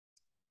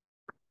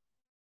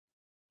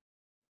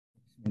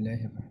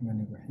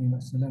Bismillahirrahmanirrahim.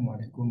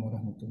 Assalamualaikum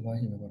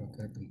warahmatullahi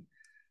wabarakatuh.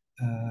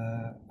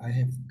 I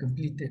have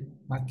completed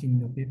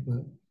marking the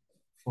paper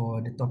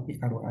for the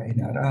topic ROI and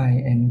RI,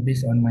 and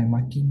based on my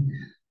marking,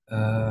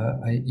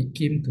 it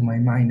came to my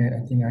mind that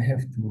I think I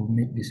have to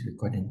make this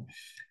recording.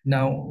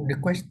 Now,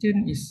 the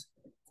question is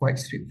quite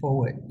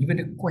straightforward. Even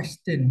the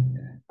question,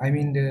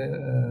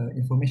 the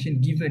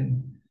information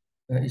given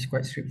is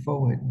quite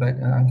straightforward,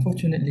 but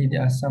unfortunately,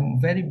 there are some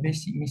very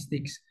basic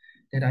mistakes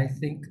that I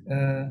think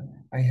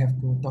I have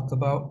to talk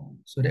about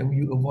so that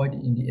you avoid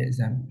it in the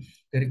exam.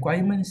 The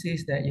requirement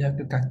says that you have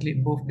to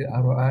calculate both the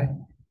ROI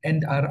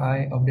and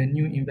RI of the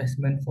new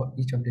investment for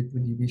each of the two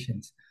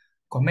divisions.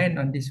 Comment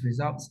on these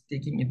results,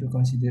 taking into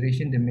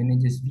consideration the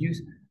manager's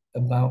views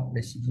about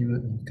residual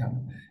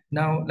income.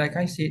 Now, like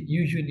I said,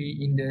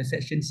 usually in the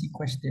section C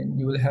question,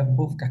 you will have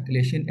both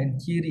calculation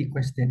and theory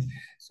question.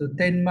 So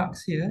 10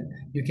 marks here,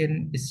 you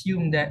can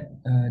assume that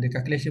the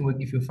calculation will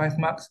give you 5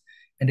 marks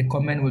and the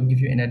comment will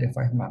give you another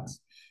 5 marks.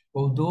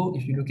 Although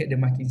if you look at the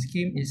marking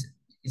scheme,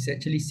 it's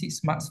actually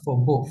 6 marks for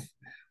both.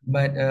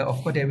 But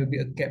of course, there will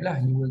be a cap lah.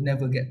 You will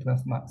never get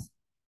 12 marks.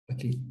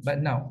 Okay,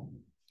 but now,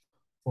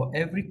 for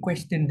every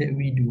question that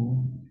we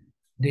do,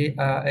 they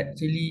are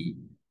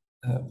actually,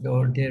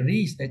 or there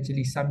is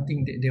actually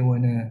something that they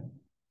want to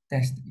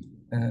test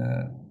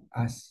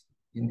us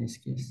in this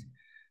case.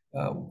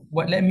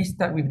 Let me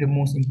start with the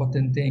most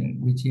important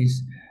thing, which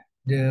is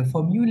the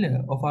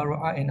formula of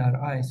ROI and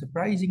RI.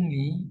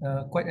 Surprisingly,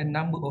 quite a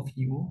number of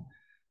you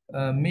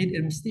made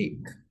a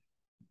mistake.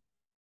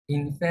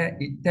 In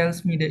fact, it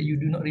tells me that you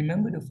do not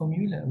remember the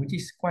formula, which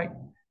is quite,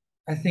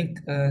 I think,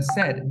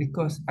 sad,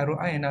 because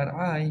ROI and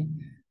RI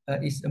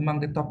is among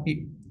the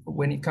topic.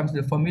 When it comes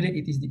to the formula,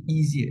 it is the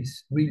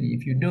easiest, really.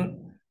 If you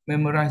don't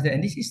memorize that,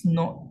 and this is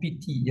not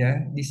PT,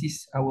 yeah, this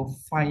is our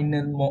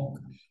final mock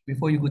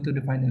before you go to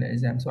the final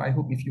exam. So I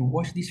hope if you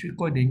watch this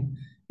recording,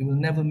 you will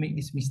never make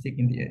this mistake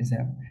in the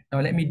exam.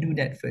 Now let me do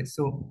that first.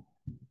 So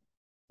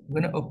I'm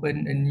going to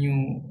open a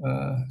new,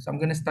 so I'm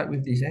going to start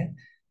with this.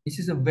 This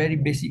is a very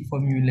basic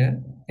formula,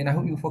 and I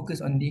hope you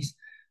focus on this.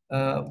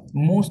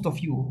 Most of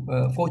you,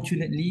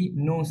 fortunately,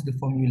 knows the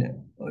formula,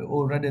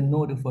 or rather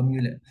know the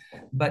formula.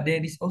 But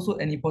there is also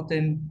an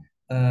important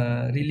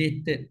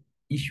related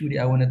issue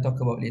that I want to talk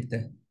about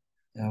later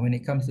when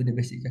it comes to the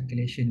basic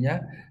calculation.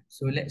 Yeah.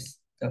 So let's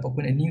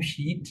open a new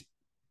sheet.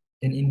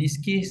 And in this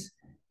case,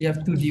 you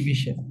have two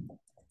divisions.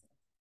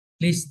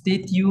 Please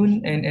stay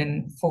tuned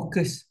and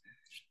focus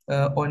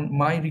on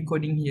my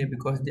recording here,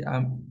 because there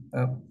are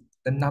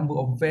a number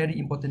of very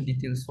important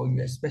details for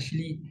you,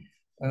 especially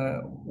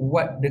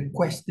what the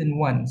question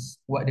wants,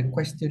 what the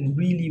question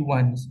really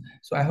wants.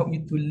 So I hope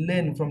you to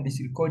learn from this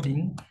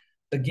recording.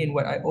 Again,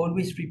 what I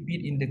always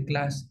repeat in the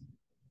class,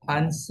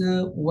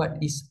 answer what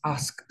is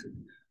asked.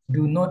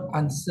 Do not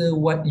answer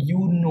what you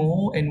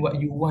know and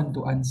what you want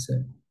to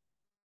answer,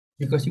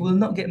 because you will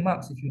not get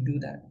marks if you do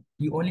that.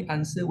 You only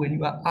answer when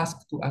you are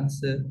asked to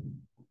answer,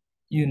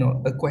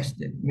 a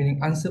question, meaning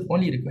answer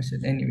only the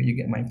question. Anyway, you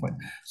get my point.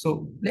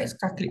 So let's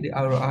calculate the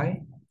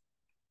ROI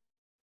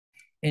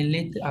and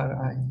later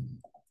RI.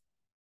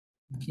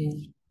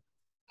 Okay.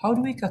 How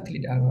do we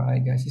calculate the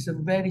ROI, guys? It's a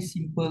very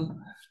simple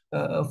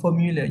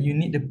formula. You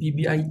need the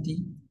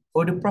PBIT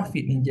or the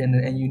profit in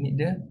general, and you need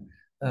the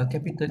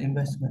capital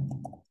investment.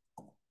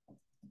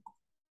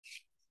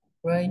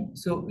 Right?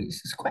 So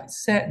it's quite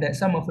sad that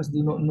some of us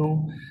do not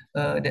know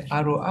that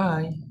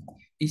ROI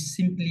is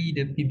simply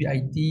the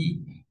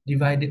PBIT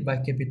divided by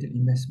capital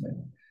investment.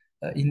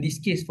 In this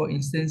case, for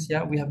instance,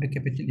 yeah, we have the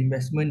capital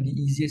investment, the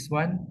easiest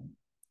one.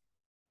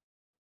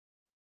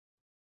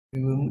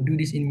 We will do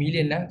this in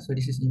million, so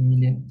this is in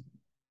million.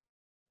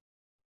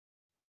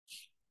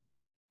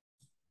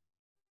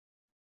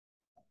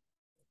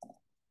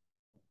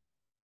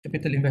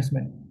 Capital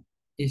investment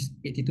is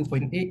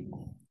 82.8.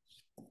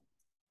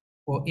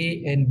 For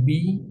A and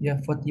B, you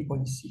have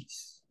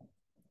 40.6.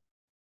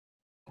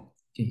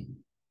 Okay.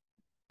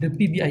 The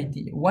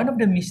PBIT, one of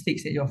the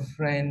mistakes that your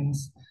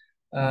friends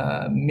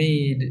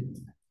made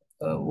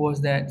was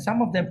that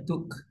some of them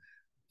took,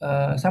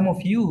 some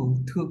of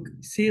you took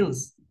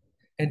sales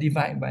and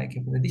divide by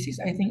capital. This is,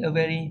 I think, a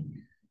very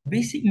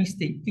basic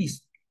mistake.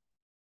 Please,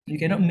 you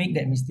cannot make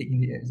that mistake in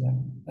the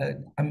exam.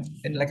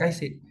 And like I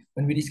said,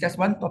 when we discuss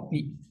one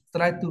topic,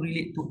 try to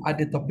relate to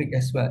other topic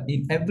as well.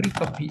 In every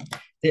topic,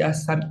 there are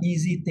some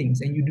easy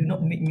things, and you do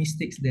not make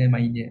mistakes there,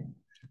 my dear.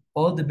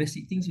 All the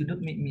basic things, you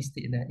don't make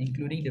mistake there,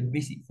 including the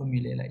basic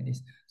formula like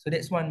this. So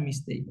that's one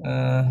mistake.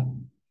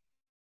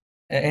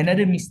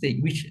 Another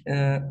mistake, which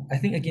I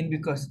think, again,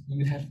 because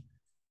you have,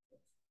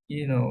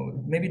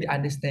 maybe the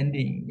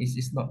understanding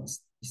is not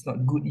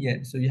good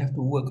yet, so you have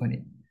to work on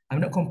it. I'm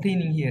not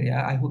complaining here.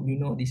 Yeah, I hope you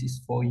know this is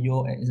for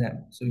your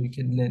exam, so you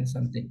can learn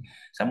something.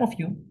 Some of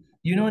you,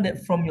 you know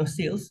that from your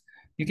sales,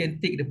 you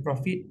can take the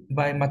profit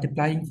by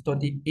multiplying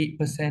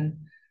 28%.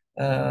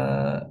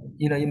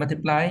 You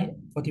multiply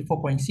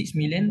 44.6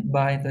 million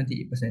by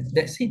 28%.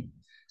 That's it.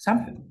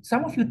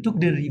 Some of you took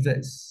the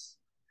reverse.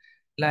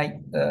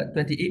 Like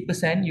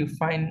 28%, you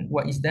find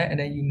what is that, and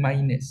then you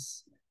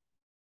minus.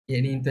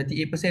 Yang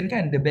ni 28%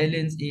 kan, the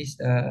balance is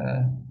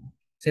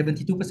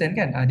 72%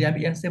 kan. Dia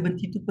ambil yang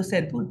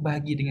 72% tu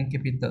bahagi dengan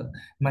capital.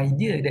 My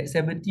dear, that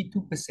 72%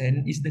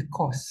 is the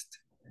cost.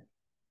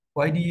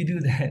 Why do you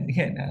do that?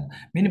 Kan?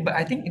 But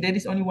I think there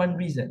is only one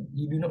reason.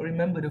 You do not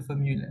remember the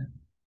formula.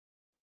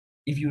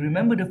 If you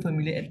remember the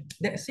formula,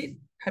 that's it.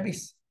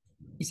 Habis.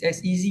 It's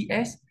as easy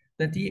as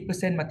 38%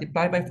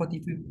 multiplied by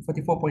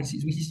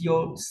 44.6, which is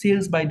your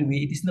sales, by the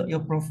way. It is not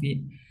your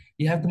profit.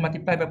 You have to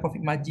multiply by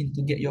profit margin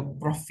to get your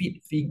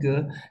profit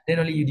figure. Then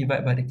only you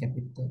divide by the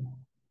capital.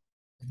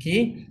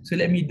 Okay, so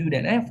let me do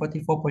that.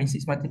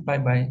 44.6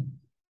 multiplied by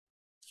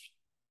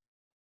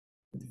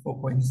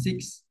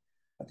 44.6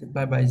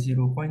 multiplied by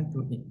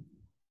 0.28.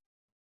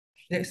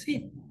 That's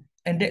it.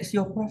 And that's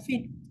your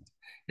profit.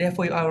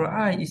 Therefore, your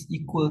ROI is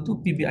equal to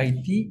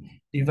PBIT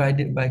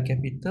divided by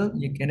capital.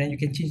 You can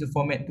change the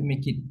format to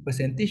make it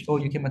percentage,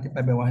 or you can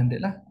multiply by 100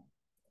 lah.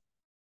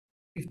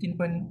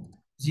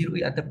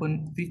 15.08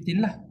 ataupun 15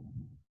 lah.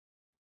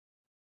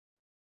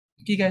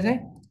 Okay guys,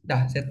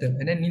 dah settle.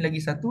 And then ni lagi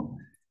satu.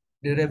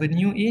 The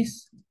revenue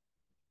is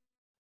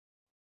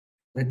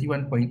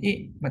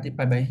 21.8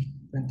 multiplied by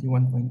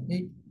 21.8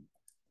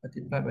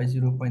 multiplied by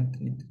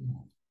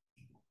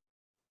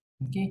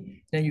 0.33.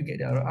 Okay, then you get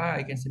the ROI.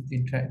 I can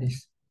simply drag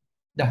this.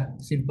 Dah,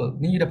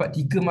 simple. Ni you dapat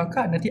 3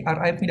 markah, nanti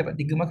RI pun dapat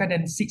 3 markah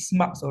dan 6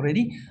 marks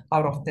already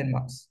out of 10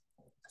 marks.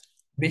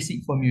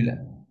 Basic formula.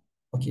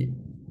 Okay.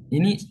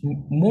 Ini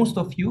most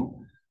of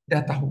you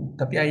dah tahu.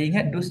 Tapi I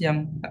ingat those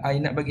yang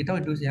I nak bagi tahu,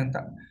 those yang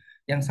tak,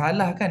 yang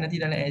salah kan nanti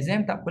dalam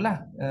exam, tak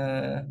apalah.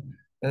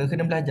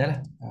 Kena belajar lah.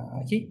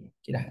 Okay.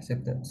 Okay dah,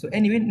 settle. So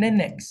anyway,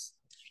 then next.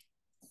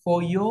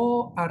 For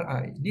your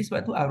RI, this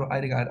sebab tu ROI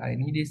dengan RI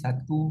ni dia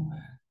satu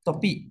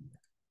topik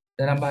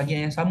dalam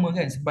bahagian yang sama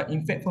kan, sebab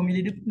in fact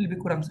formula dia pun lebih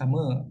kurang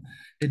sama.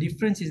 The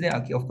difference is that,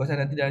 okay, of course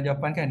nanti dalam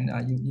jawapan kan,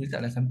 you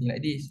letaklah something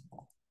like this.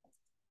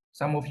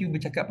 Some of you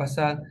bercakap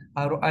pasal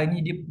ROI ni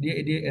dia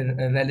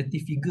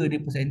relative figure, dia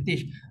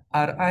percentage.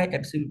 RI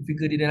absolute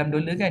figure dia dalam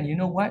dollar kan. You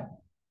know what?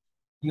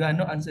 You are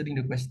not answering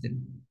the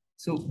question.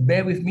 So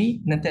bear with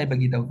me, nanti I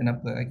bagi tahu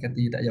kenapa I kata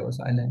you tak jawab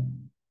soalan.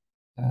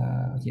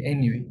 Okay,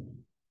 anyway.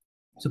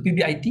 So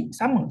PBIT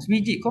sama,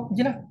 sebiji kau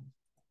je lah.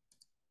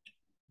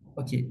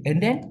 Okay,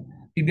 and then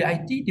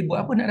PBIT dia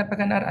buat apa nak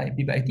dapatkan RI?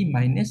 PBIT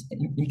minus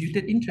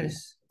imputed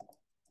interest.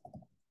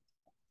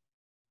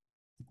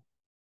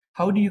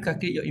 How do you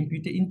calculate your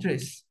imputed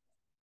interest?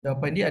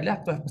 Jawapan dia adalah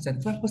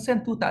 12%.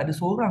 12% tu tak ada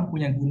seorang pun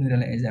yang guna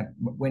dalam exam.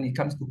 When it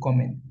comes to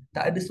comment,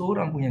 tak ada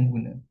seorang pun yang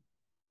guna.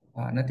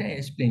 Nanti I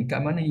explain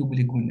kat mana you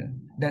boleh guna.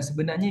 Dan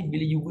sebenarnya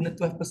bila you guna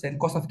 12%,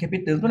 cost of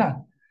capital tu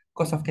lah.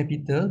 Cost of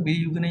capital, bila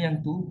you guna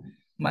yang tu,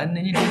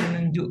 maknanya dia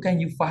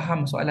menunjukkan you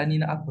faham soalan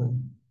ni nak apa.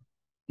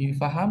 You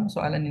faham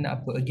soalan ni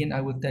nak apa. Again, I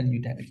will tell you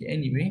that. Okay,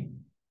 anyway.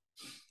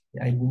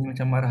 I bunyi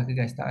macam marah ke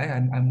guys? Tak,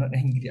 I'm not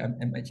angry.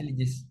 I'm actually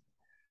just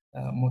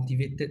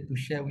motivated to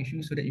share with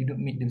you so that you don't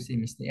make the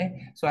same mistake.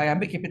 So I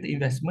ambil capital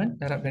investment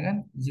darab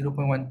dengan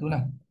 0.12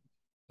 lah.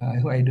 I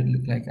hope I don't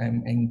look like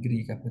I'm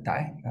angry ke apa. Tak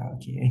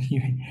okay,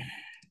 anyway.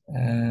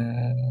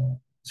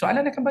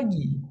 Soalan akan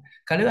bagi.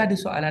 Kalau ada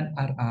soalan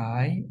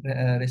RI,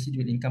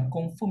 residual income,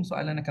 confirm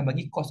soalan akan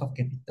bagi cost of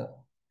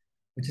capital,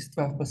 which is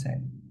 12%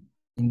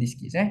 in this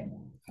case.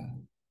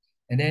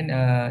 And then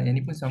yang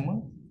ni pun sama.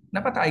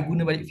 Kenapa tak I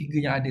guna balik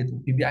figure yang ada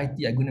tu?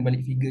 PBIT I guna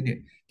balik figure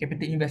dia.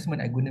 Capital investment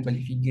I guna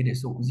balik figure dia.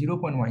 So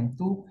 0.12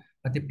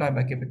 multiply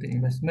by capital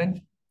investment.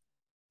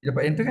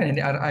 Dapat yang tu kan,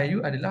 yang RI you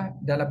adalah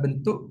dalam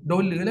bentuk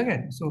dollar lah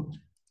kan. So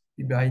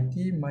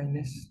PBIT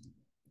minus,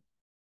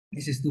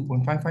 this is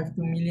 2.552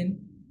 million.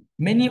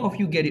 Many of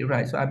you get it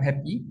right, so I'm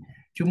happy.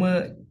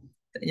 Cuma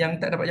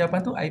yang tak dapat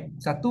jawapan tu,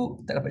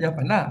 satu tak dapat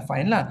jawapan lah,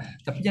 fine lah.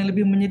 Tapi yang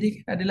lebih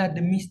menyedihkan adalah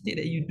the mistake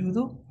that you do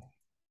tu.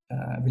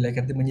 Bila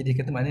kata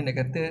menyedihkan tu maknanya nak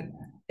kata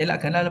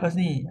elakkanlah lepas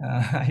ni.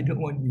 I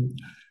don't want you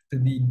to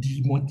be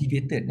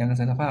demotivated. Jangan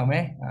salah faham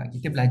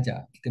kita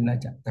belajar.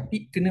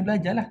 Tapi kena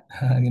belajar lah.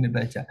 Kena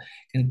belajar.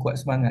 Kena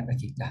kuat semangat.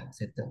 Okay, dah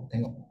settle.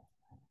 Tengok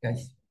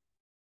guys.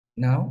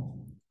 Now,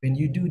 when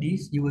you do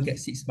this, you will get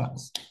 6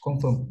 marks.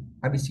 Confirm.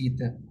 Habis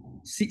cerita.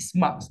 6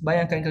 marks.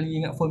 Bayangkan kalau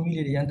you ingat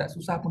formula dia yang tak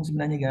susah pun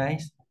sebenarnya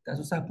guys.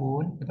 Tak susah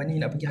pun. Lepas ni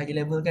nak pergi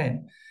higher level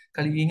kan.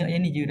 Kalau you ingat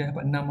yang ni, you dah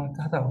dapat 6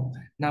 markah tau.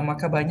 6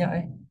 markah banyak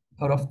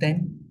out of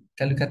 10.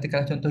 Kalau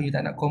katakan contoh you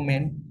tak nak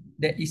komen,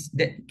 that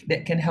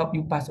can help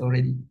you pass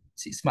already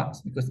 6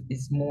 marks, because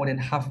it's more than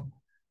half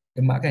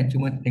the mark kan.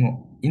 Cuma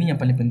tengok, ini yang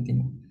paling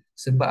penting.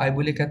 Sebab I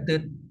boleh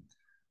kata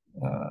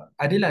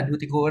adalah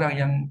 2-3 orang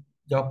yang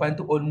jawapan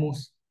tu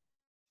almost,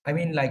 I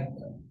mean like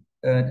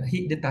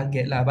hit the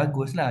target lah,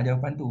 bagus lah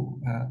jawapan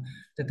tu.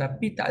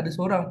 Tetapi tak ada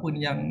seorang pun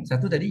yang,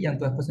 satu tadi yang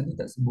 12% tu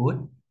tak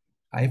sebut.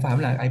 I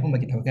faham lah, I pun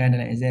bagi tahu kan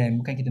dalam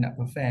exam, bukan kita nak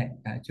perfect.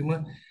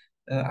 Cuma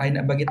I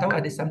nak bagi tahu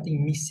ada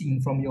something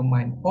missing from your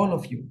mind. All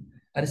of you.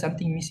 Ada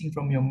something missing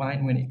from your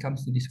mind when it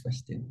comes to this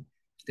question.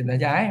 Kita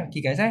belajar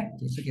Okay guys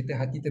Okay, so kita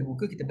hati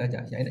terbuka, kita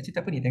belajar. I nak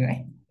cerita apa ni? Tengok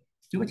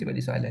Cuba cepat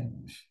di soalan.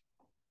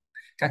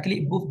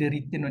 Calculate both the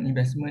return on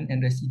investment and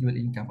residual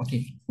income.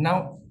 Okay.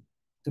 Now,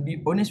 to be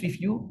honest with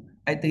you,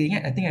 I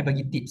teringat, I think I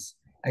bagi tips.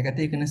 I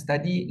kata you kena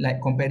study like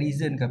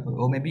comparison ke apa,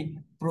 or maybe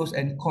pros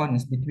and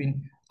cons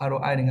between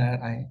ROI dengan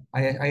RI.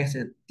 I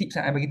rasa tips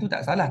yang I bagi tu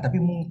tak salah,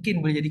 tapi mungkin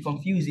boleh jadi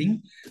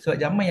confusing sebab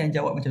ramai yang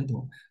jawab macam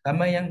tu.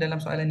 Ramai yang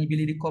dalam soalan ni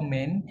bila dia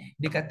komen,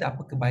 dia kata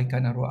apa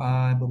kebaikan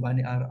ROI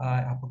berbanding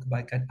RI, apa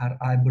kebaikan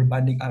RI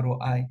berbanding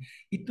ROI.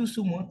 Itu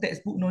semua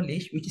textbook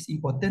knowledge which is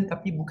important,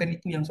 tapi bukan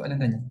itu yang soalan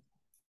tanya.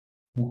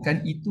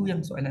 Bukan itu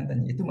yang soalan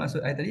tanya. Itu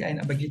maksud I tadi, I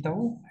nak bagi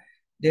tahu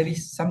there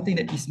is something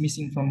that is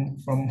missing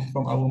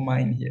from our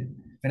mind here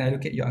when I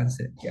look at your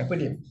answer. Okay, apa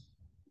dia?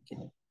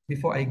 Okay.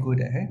 Before I go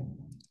there,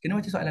 kena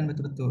baca soalan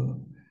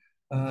betul-betul.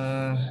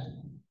 Uh,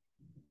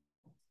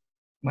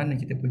 Mana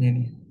kita punya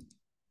ni?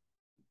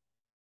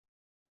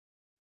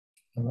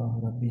 Allah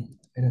Rabbi.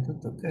 Dah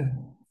tutup ke?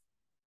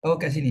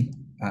 Oh, kat sini.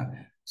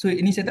 So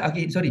ini saya tak,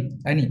 okay, sorry.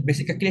 Ni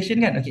basic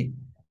calculation kan? Okay.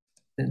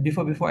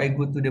 Before I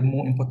go to the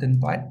more important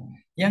part,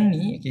 yang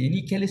ni, okay,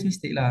 ini careless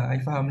mistake lah. I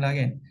faham lah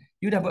kan.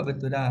 You dah buat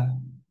betul lah.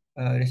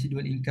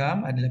 Residual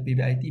income adalah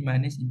PBIT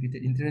minus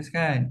imputed interest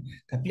kan.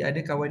 Tapi ada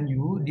kawan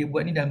you, dia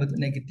buat ni dalam bentuk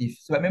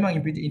negatif. Sebab memang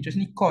imputed interest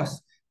ni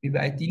cost.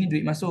 PBIT ni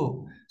duit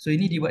masuk. So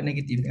ini dia buat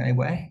negatif. Tengok I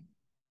buat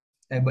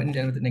I buat ni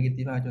dalam bentuk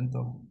negatif lah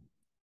contoh.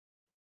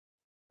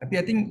 Tapi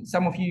I think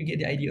some of you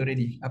get the idea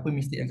already. Apa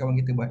mistake yang kawan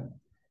kita buat.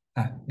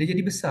 Dia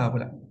jadi besar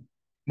pula.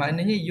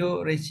 Maknanya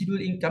your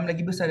residual income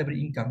lagi besar daripada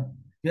income.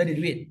 You ada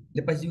duit.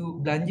 Lepas you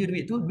belanja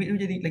duit tu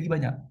jadi lagi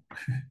banyak.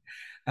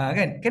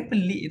 Kan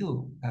pelik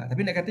tu.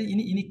 Tapi nak kata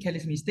ini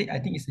careless mistake, I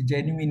think it's a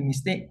genuine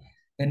mistake.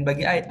 Dan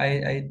bagi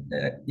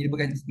ia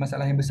bukan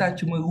masalah yang besar,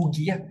 cuma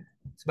rugi lah.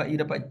 Sebab you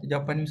dapat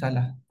jawapan you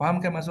salah.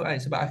 Fahamkan maksud I?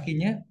 Sebab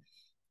akhirnya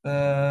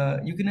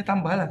you kena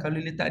tambah lah. Kalau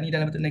letak ni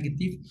dalam bentuk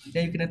negatif,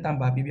 dan you kena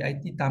tambah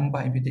PBIT tambah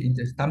imputed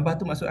interest. Tambah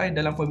tu maksud I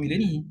dalam formula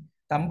ni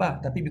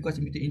tambah, tapi because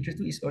imputed interest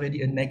tu is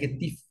already a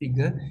negative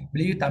figure,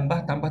 bila you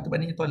tambah tu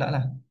maknanya tolak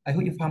lah. I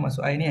hope you faham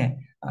maksud I ni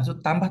so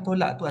tambah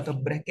tolak tu atau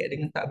bracket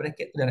dengan tak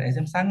bracket tu dalam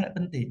exam sangat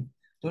penting.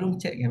 Tolong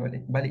check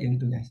balik yang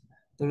tu guys.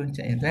 Tolong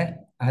check yang tu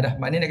dah,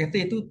 maknanya nak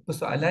kata itu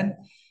persoalan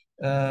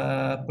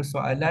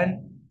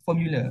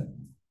formula.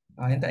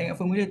 Yang tak ingat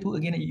formula tu,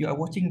 again you are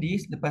watching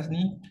this, lepas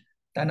ni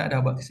tak nak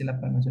dah buat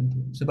kesilapan macam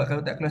tu. Sebab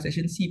kalau tak keluar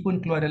section C pun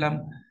keluar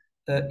dalam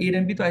A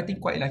dan B tu, I think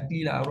quite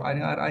likely lah. ROI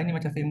dengan RI ni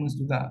macam famous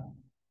juga.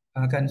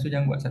 Kan, so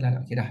jangan buat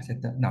salah. Okay dah,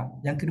 settle. Now,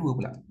 yang kedua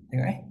pula.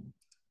 Tengok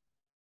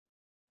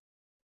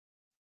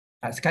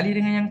sekali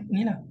dengan yang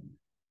ni lah.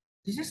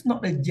 This is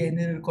not a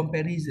general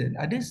comparison.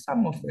 Ada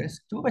some of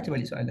us, cuba baca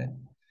balik soalan.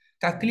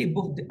 Calculate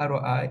both the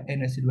ROI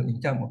and residual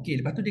income. Okay,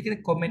 lepas tu dia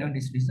kena comment on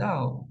this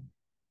result.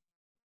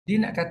 Dia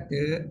nak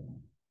kata,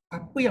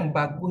 apa yang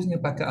bagusnya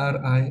pakai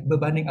RI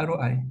berbanding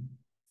ROI?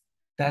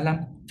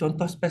 Dalam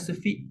contoh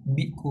spesifik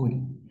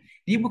Bitcoin.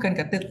 Dia bukan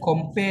kata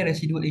compare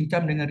residual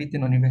income dengan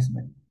return on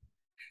investment.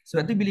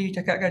 Sebab tu bila you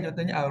cakap kan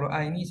contohnya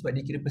ROI ni sebab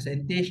dia kira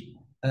percentage,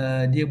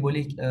 dia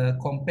boleh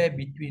compare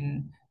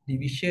between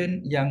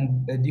division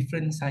yang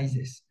different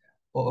sizes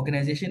or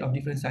organization of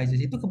different sizes.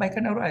 Itu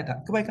kebaikan ROI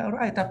tak? Kebaikan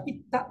ROI,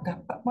 tapi tak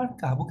dapat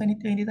markah. Bukan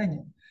itu yang dia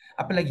tanya.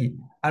 Apa lagi?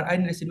 RI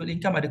dan residual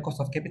income ada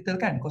cost of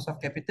capital kan? Cost of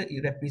capital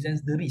it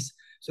represents the risk.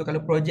 So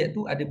kalau projek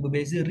tu ada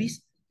berbeza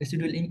risk,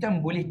 residual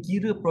income boleh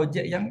kira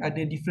projek yang ada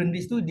different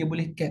risk tu, dia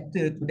boleh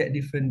cater to that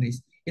different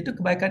risk. Itu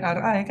kebaikan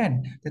RI kan?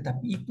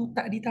 Tetapi itu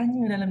tak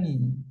ditanya dalam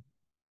ni.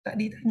 Tak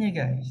ditanya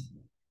guys.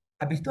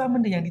 Habis tu apa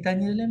benda yang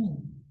ditanya dalam ni?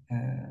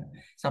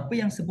 Siapa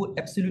yang sebut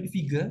absolute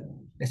figure,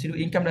 residual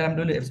income dalam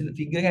dollar absolute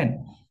figure kan?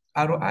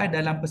 ROI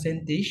dalam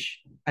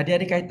percentage ada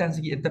kaitan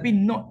sikit, tapi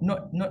not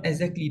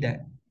exactly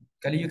that.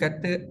 Kalau you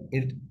kata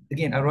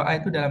again ROI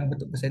tu dalam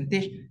bentuk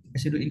percentage,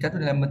 residual income tu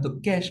dalam bentuk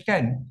cash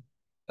kan?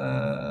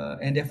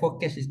 And therefore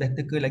cash is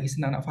better ke, lagi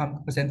senang nak faham ke,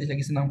 percentage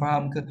lagi senang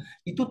faham ke,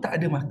 itu tak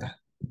ada markah.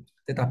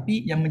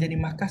 Tetapi yang menjadi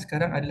markah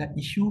sekarang adalah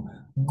isu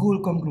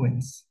goal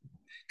congruence.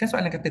 Kan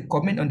soalan kata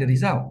comment on the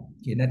result.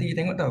 Okay, nanti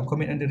kita tengok tahu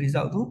comment on the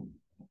result tu.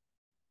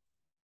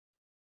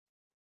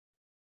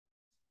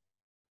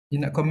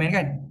 Dia nak comment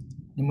kan?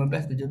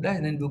 15,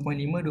 17 dan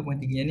 2.5,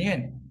 2.3 yang ni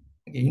kan?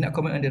 Okay, you nak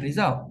comment on the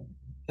result.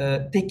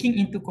 Taking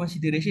into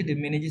consideration the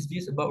manager's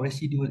views about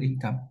residual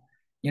income.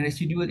 Yang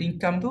residual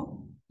income tu,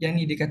 yang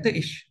ni dia kata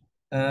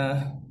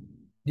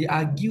dia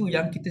argue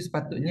yang kita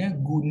sepatutnya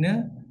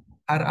guna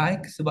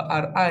RI sebab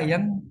RI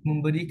yang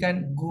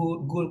memberikan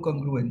goal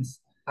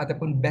congruence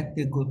ataupun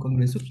better goal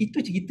congruence. So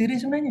itu cerita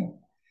dia sebenarnya.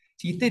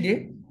 Cerita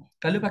dia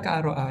kalau pakai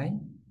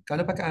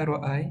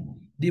ROI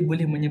dia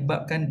boleh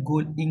menyebabkan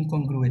goal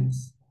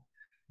incongruence.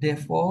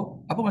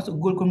 Therefore, apa maksud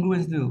goal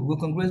congruence tu? Goal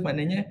congruence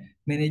maknanya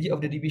manager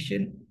of the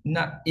division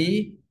nak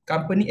A,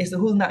 company as a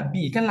whole nak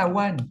B, kan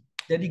lawan.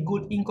 Jadi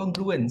goal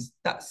incongruence,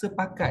 tak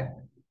sepakat.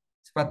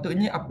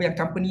 Sepatutnya apa yang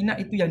company nak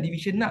itu yang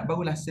division nak,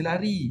 barulah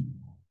selari.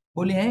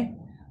 Boleh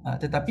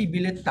tetapi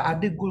bila tak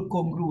ada goal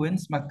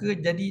congruence maka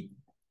jadi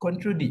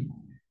contradict.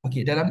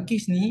 Okey, dalam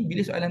kes ni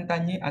bila soalan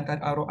tanya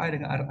antara ROI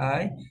dengan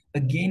RI,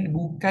 again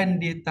bukan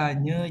dia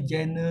tanya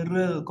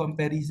general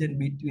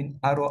comparison between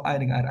ROI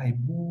dengan RI,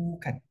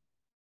 bukan.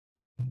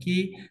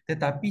 Okey,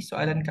 tetapi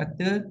soalan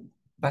kata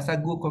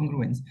pasal goal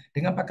congruence.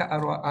 Dengan pakai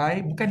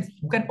ROI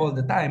bukan all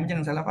the time,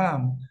 jangan salah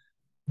faham.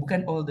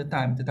 Bukan all the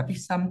time, tetapi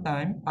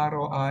sometimes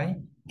ROI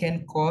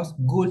can cause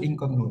goal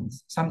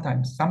incongruence.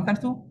 Sometimes. Sometimes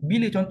tu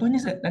bila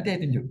contohnya nanti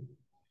saya tunjuk.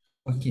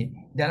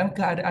 Okey, dalam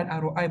keadaan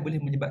ROI boleh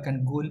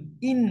menyebabkan goal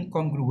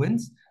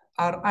incongruence,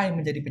 RI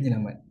menjadi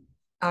penyelamat.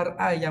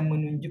 RI yang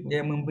menunjuk,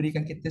 yang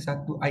memberikan kita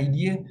satu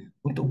idea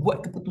untuk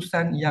buat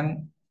keputusan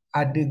yang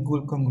ada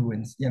goal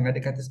congruence, yang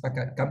ada kata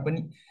sepakat.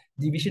 Company,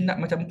 division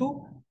nak macam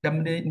tu,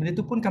 dan benda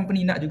tu pun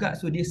company nak juga,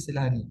 so dia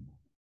selari.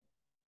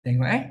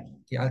 Tengok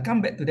Okay, I'll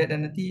come back to that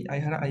dan nanti I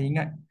harap I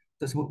ingat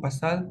untuk sebut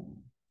pasal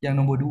yang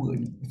nombor 2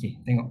 ni. Okay,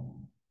 tengok.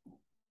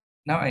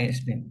 Now I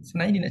explain.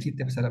 Sebenarnya dia nak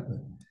cerita pasal apa?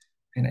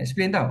 I nak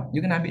explain tau.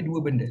 You kena ambil dua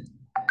benda.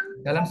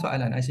 Dalam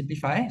soalan, I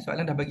simplify.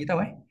 Soalan dah bagi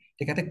tahu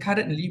Dia kata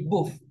currently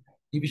both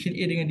division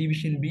A dengan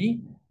division B,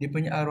 dia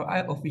punya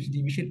ROI of which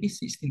division is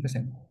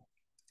 16%.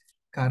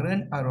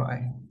 Current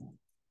ROI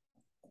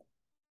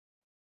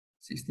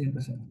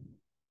 16%.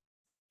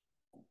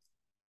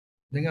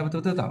 Dengar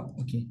betul-betul tau.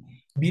 Okay.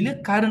 Bila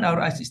current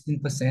ROI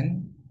 16%,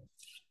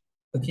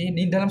 okay,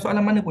 ni dalam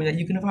soalan mana pun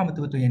you kena faham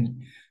betul-betul yang ni.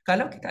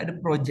 Kalau kita ada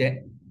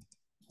projek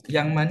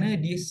yang mana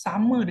dia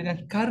sama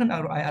dengan current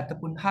ROI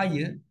ataupun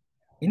higher,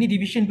 ini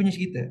division punya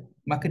cerita.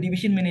 Maka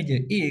division manager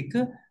A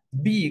ke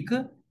B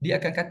ke, dia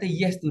akan kata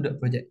yes to the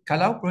project.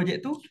 Kalau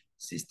projek tu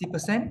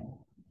 60%,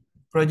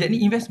 projek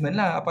ni investment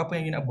lah, apa-apa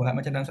yang you nak buat.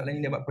 Macam dalam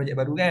soalan ni dia buat projek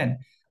baru kan.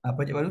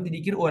 Projek baru tu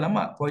dikira, oh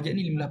lama, projek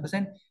ni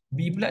 15%,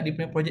 B pula dia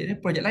punya projek ni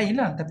projek lain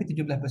lah, tapi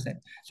 17%.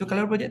 So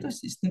kalau projek tu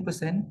 16%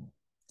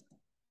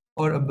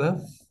 or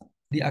above,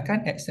 dia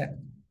akan accept.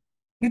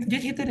 Itu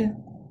dia cerita dia.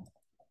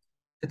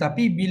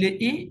 Tetapi bila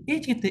A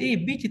cerita A,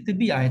 B cerita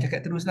B, saya cakap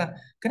teruslah.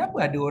 Kenapa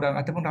ada orang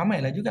ataupun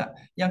ramailah juga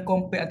yang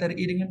compare antara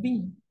A dengan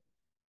B?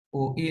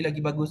 Oh, A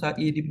lagi bagus lah,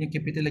 A dia punya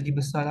capital lagi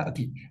besar lah.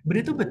 Okay,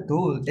 benda tu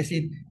betul. As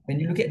in, when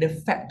you look at the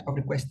fact of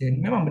the question,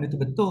 memang benda tu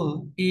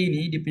betul. A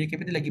ni dia punya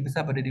capital lagi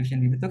besar pada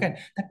division B, betul kan?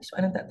 Tapi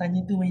soalan tak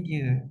tanya tu, my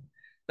dear.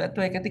 Sebab tu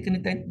saya kata kena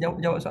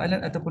jawab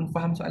soalan ataupun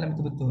faham soalan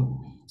betul-betul.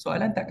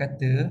 Soalan tak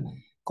kata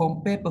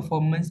compare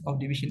performance of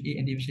division A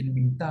and division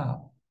B.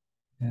 Tak.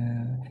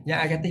 Yang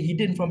I kata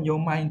hidden from your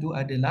mind tu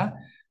adalah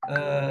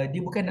dia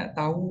bukan nak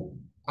tahu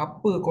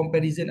apa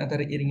comparison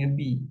antara A dengan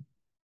B.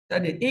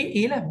 Tak ada.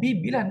 A lah,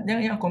 B lah.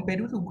 Yang compare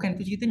dulu tu. Bukan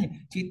itu ceritanya.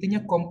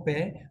 Ceritanya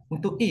compare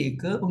untuk A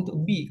ke,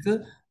 untuk B ke,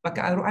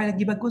 pakai ROI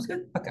lagi bagus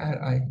ke, pakai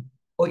RI.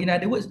 Or in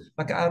other words,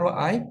 pakai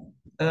ROI,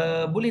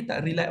 boleh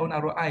tak rely on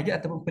ROI je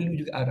ataupun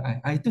perlu juga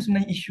RI. Itu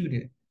sebenarnya isu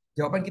dia.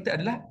 Jawapan kita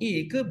adalah A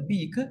ke,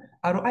 B ke,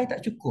 ROI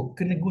tak cukup.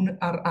 Kena guna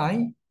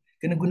RI,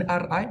 kena guna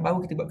RI,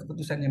 baru kita buat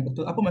keputusan yang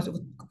betul. Apa maksud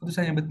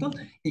keputusan yang betul?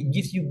 It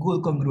gives you goal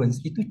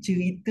congruence. Itu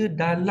cerita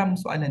dalam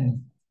soalan ni.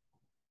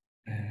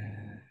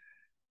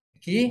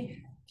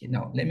 Okay. Okay,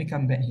 now let me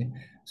come back here.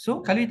 So,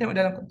 kalau you tengok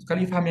dalam,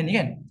 kalau you faham yang ni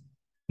kan,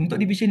 untuk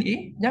division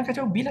A, jangan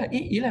kacau B lah,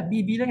 A lah,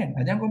 B lah kan.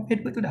 Jangan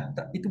compare dua tu dah.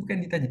 Tak, itu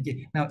bukan ditanya.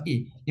 Okay, now A,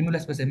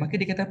 15%. Maka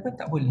dia kata apa?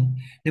 Tak boleh.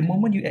 The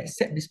moment you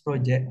accept this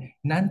project,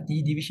 nanti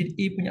division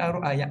A punya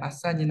ROI yang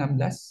asalnya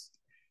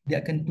 16,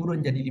 dia akan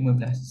turun jadi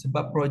 15.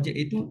 Sebab project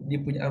itu,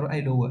 dia punya ROI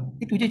lower.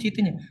 Itu je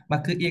ceritanya.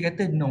 Maka A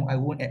kata, no, I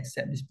won't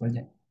accept this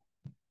project.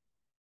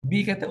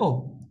 B kata,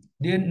 oh,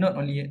 dia not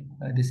only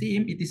the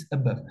same, it is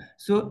above.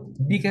 So,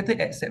 B kata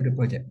accept the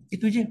project.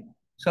 Itu je.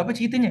 So, apa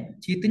ceritanya?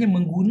 Ceritanya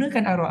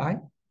menggunakan ROI,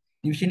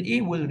 Division A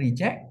will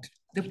reject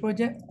the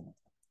project,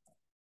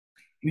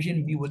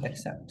 Division B will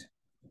accept.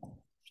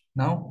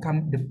 Now,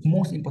 come the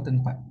most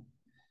important part.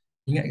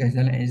 Ingat guys,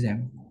 dalam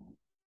exam,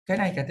 kan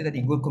I kata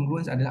tadi, goal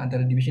congruence adalah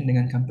antara division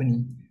dengan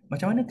company.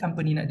 Macam mana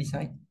company nak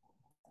decide?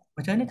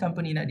 Macam mana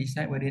company nak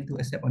decide whether to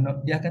accept or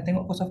not? Dia akan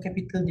tengok cost of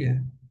capital dia.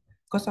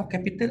 Cost of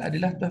capital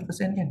adalah 12%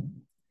 kan?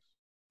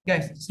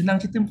 Guys, senang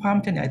cerita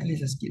faham macam ni. I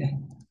tulis sikit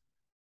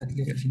I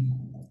tulis kat sini.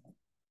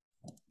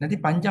 Nanti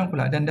panjang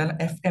pula. Dan dalam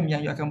FM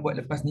yang you akan buat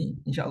lepas ni,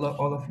 insyaAllah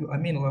all of you,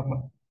 amin,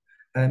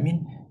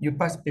 you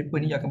pass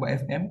paper ni, you akan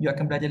buat FM, you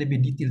akan belajar lebih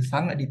detail,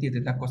 sangat detail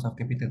tentang cost of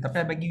capital.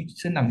 Tapi I bagi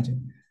senang je.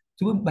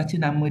 Cuba baca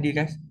nama dia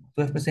guys.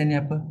 12% ni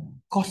apa?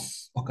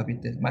 Cost of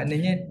capital.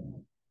 Maknanya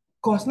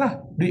cost lah,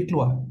 duit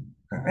keluar.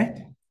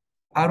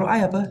 ROI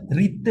apa?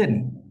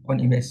 Return on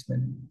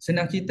investment.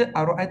 Senang cerita,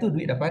 ROI tu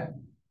duit dapat,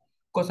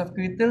 cost of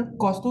capital,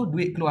 cost tu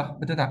duit keluar,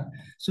 betul tak?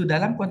 So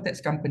dalam konteks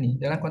company,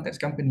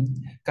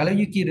 kalau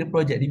you kira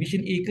project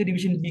division A ke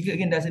division B ke,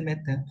 again doesn't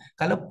matter.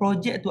 Kalau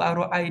project tu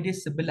ROI dia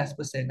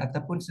 11%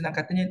 ataupun senang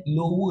katanya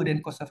lower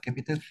than cost of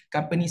capital,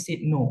 company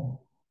said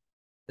no.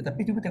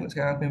 Tetapi cuba tengok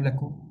sekarang apa yang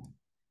berlaku.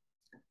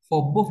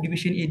 For both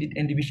division A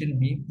and division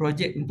B,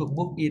 project untuk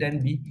both A dan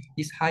B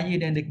is higher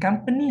than the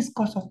company's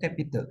cost of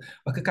capital.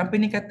 Maka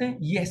company kata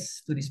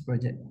yes to this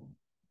project.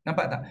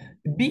 Nampak tak?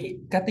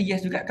 B kata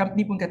yes juga,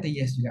 company pun kata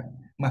yes juga.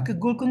 Maka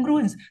goal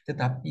congruence.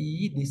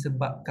 Tetapi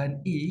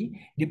disebabkan A,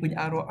 dia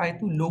punya ROI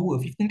tu lower.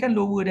 15 kan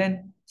lower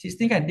than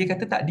 16 kan, dia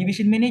kata tak,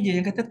 division manager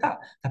yang kata tak,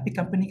 tapi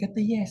company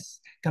kata yes.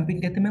 Company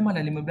kata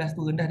memanglah 15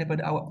 tu rendah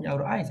daripada awak punya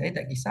ROI, saya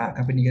tak kisah.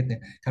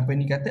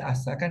 Company kata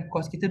asalkan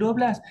kos kita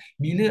 12.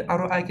 Bila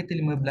ROI kita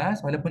 15,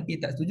 walaupun A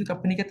tak setuju,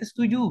 company kata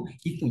setuju.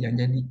 Itu yang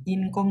jadi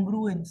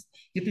incongruence,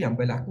 itu yang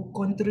berlaku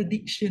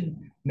contradiction.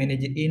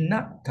 Manager A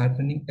nak,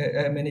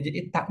 manager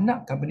A tak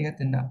nak, company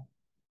kata nak.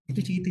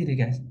 Itu cerita dia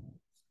guys.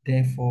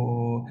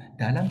 Therefore,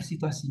 dalam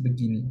situasi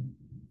begini,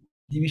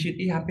 Division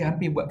A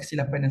hampir-hampir buat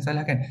kesilapan dan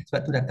salah kan.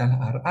 Sebab tu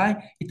datanglah RI.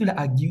 Itulah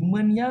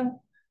argument yang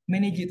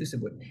manager tu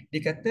sebut.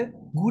 Dia kata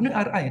guna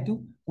RI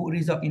itu would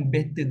result in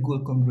better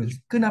goal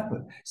congruence.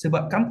 Kenapa?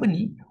 Sebab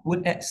company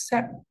would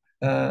accept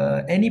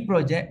any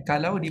project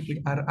kalau dia punya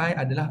RI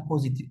adalah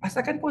positif.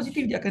 Asalkan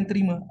positif dia akan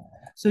terima.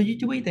 So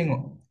you cuba you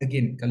tengok.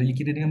 Again, kalau you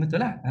kira dengan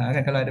betul lah.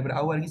 Kan, kalau ada pada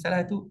awal lagi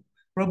salah tu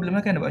problem lah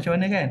kan, nak buat macam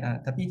mana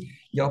kan. Tapi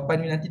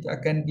jawapan you nanti tu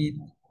akan di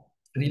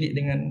relate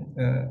dengan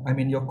I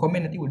mean your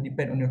comment nanti will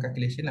depend on your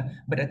calculation lah.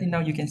 But I think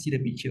now you can see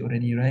the picture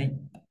already, right?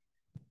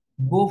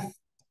 Both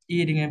A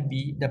dengan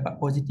B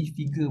dapat positive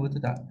figure,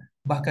 betul tak?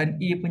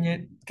 Bahkan A punya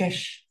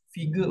cash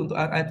figure untuk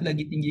RI tu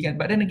lagi tinggi kan.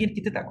 But then again,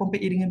 kita tak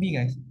compare A dengan B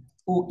guys.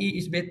 Oh, A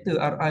is better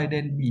RI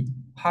than B.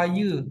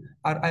 Higher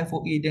RI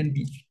for A than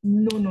B.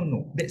 No, no,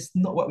 no. That's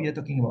not what we are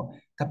talking about.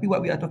 Tapi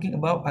what we are talking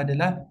about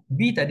adalah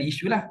B tak ada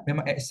isu lah.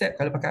 Memang accept.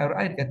 Kalau pakai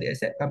RI, dia kata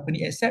accept.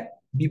 Company accept,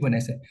 B pun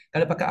accept.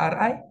 Kalau pakai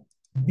RI,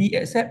 B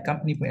accept,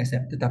 company pun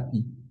accept.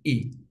 Tetapi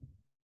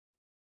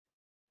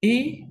A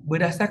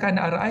berdasarkan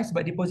RI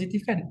sebab dia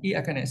positif kan, A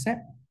akan accept.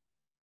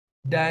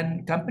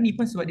 Dan company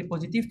pun sebab dia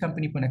positif,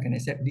 company pun akan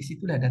accept. Di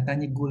situlah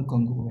datangnya goal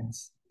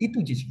congruence.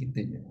 Itu je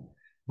ceritanya.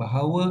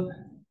 Bahawa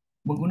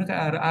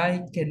menggunakan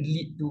RI can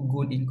lead to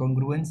goal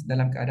incongruence.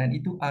 Dalam keadaan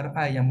itu,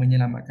 RI yang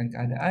menyelamatkan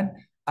keadaan.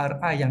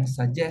 RI yang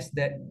suggest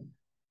that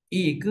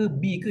A ke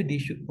B ke they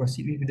should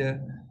proceed with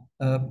the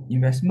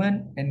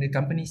investment, and the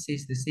company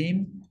says the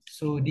same.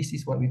 So this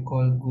is what we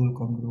call goal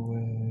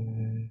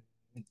congruence.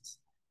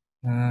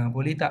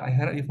 Boleh tak? I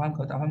harap you faham.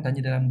 Kalau tak faham,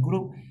 tanya dalam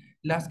grup.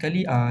 Last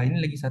kali, ini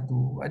lagi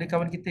satu. Ada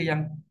kawan kita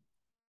yang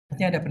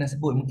mungkin ada pernah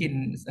sebut,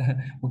 mungkin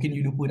mungkin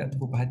you lupa nak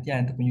tepuk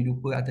perhatian, ataupun you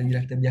lupa atau you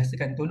dah terbiasa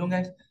kan. Tolong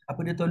guys, apa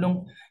dia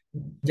tolong,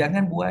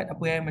 jangan buat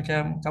apa yang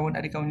macam kawan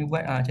you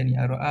buat, macam ni,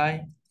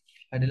 ROI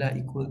adalah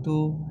equal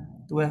to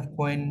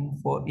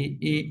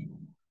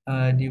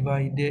 12.488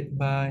 divided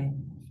by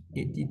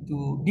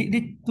 82.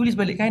 Dia tulis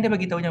balik kan, dia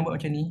bagi tahu yang buat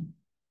macam ni.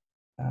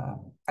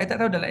 I tak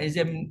tahu dalam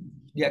exam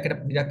dia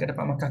akan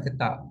dapat markah ke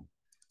tak.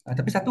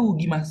 Tapi satu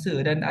rugi masa,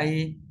 dan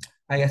I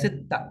rasa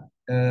tak,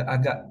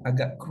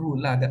 agak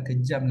cruel lah, agak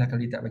kejam lah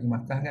kalau dia tak bagi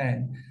markah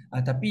kan.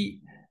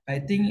 Tapi I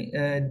think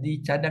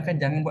dicadangkan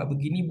jangan buat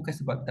begini bukan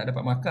sebab tak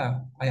dapat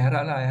markah. I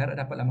harap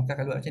dapatlah markah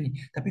kalau buat macam ni.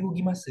 Tapi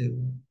rugi masa.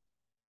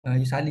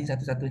 You salin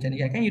satu-satu macam ni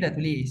kan. Kan you dah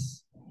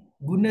tulis.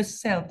 Guna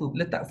sel tu,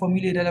 letak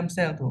formula dalam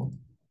sel tu.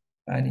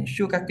 Ni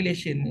show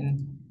calculation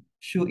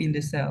show in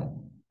the cell.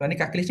 Kalau ni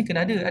calculation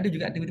kena ada. Ada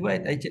juga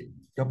tiba-tiba I check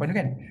jawapan tu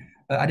kan.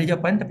 Ada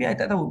jawapan tapi I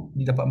tak tahu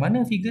dia dapat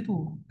mana figure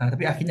tu.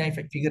 Tapi akhirnya I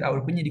figure out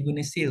rupanya dia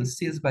guna sales.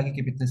 Sales bagi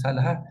capital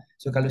salah.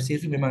 So kalau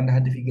sales tu memang dah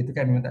ada figure tu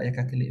kan, memang tak payah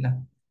calculate lah.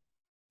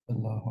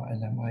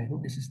 Allahualam. I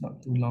hope this is not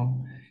too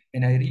long.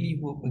 And I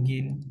really hope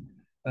again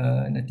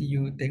nanti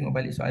you tengok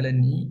balik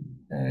soalan ni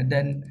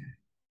dan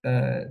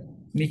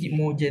make it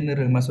more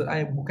general. Maksud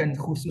I bukan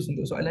khusus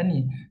untuk soalan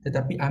ni,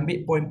 tetapi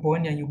ambil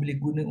poin-poin yang you boleh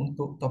guna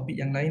untuk topik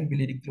yang lain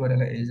bila dia keluar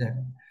dalam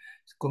exam.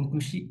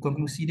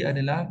 Konklusi dia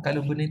adalah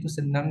kalau benda itu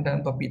senang dalam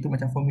topik itu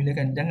macam formula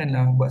kan,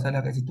 janganlah buat salah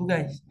kat situ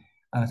guys.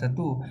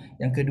 Satu.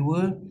 Yang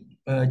kedua,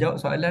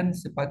 jawab soalan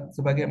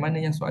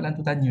sebagaimana yang soalan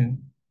tu tanya,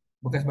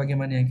 bukan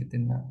sebagaimana yang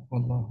kita nak.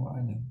 Wallahu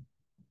a'lam.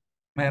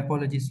 My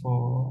apologies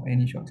for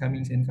any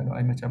shortcomings and kalau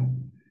I macam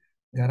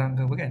garang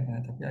ke apa kan.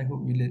 Tapi I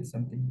hope you learn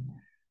something.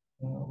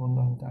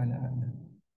 Wallahu ta'ala a'lam.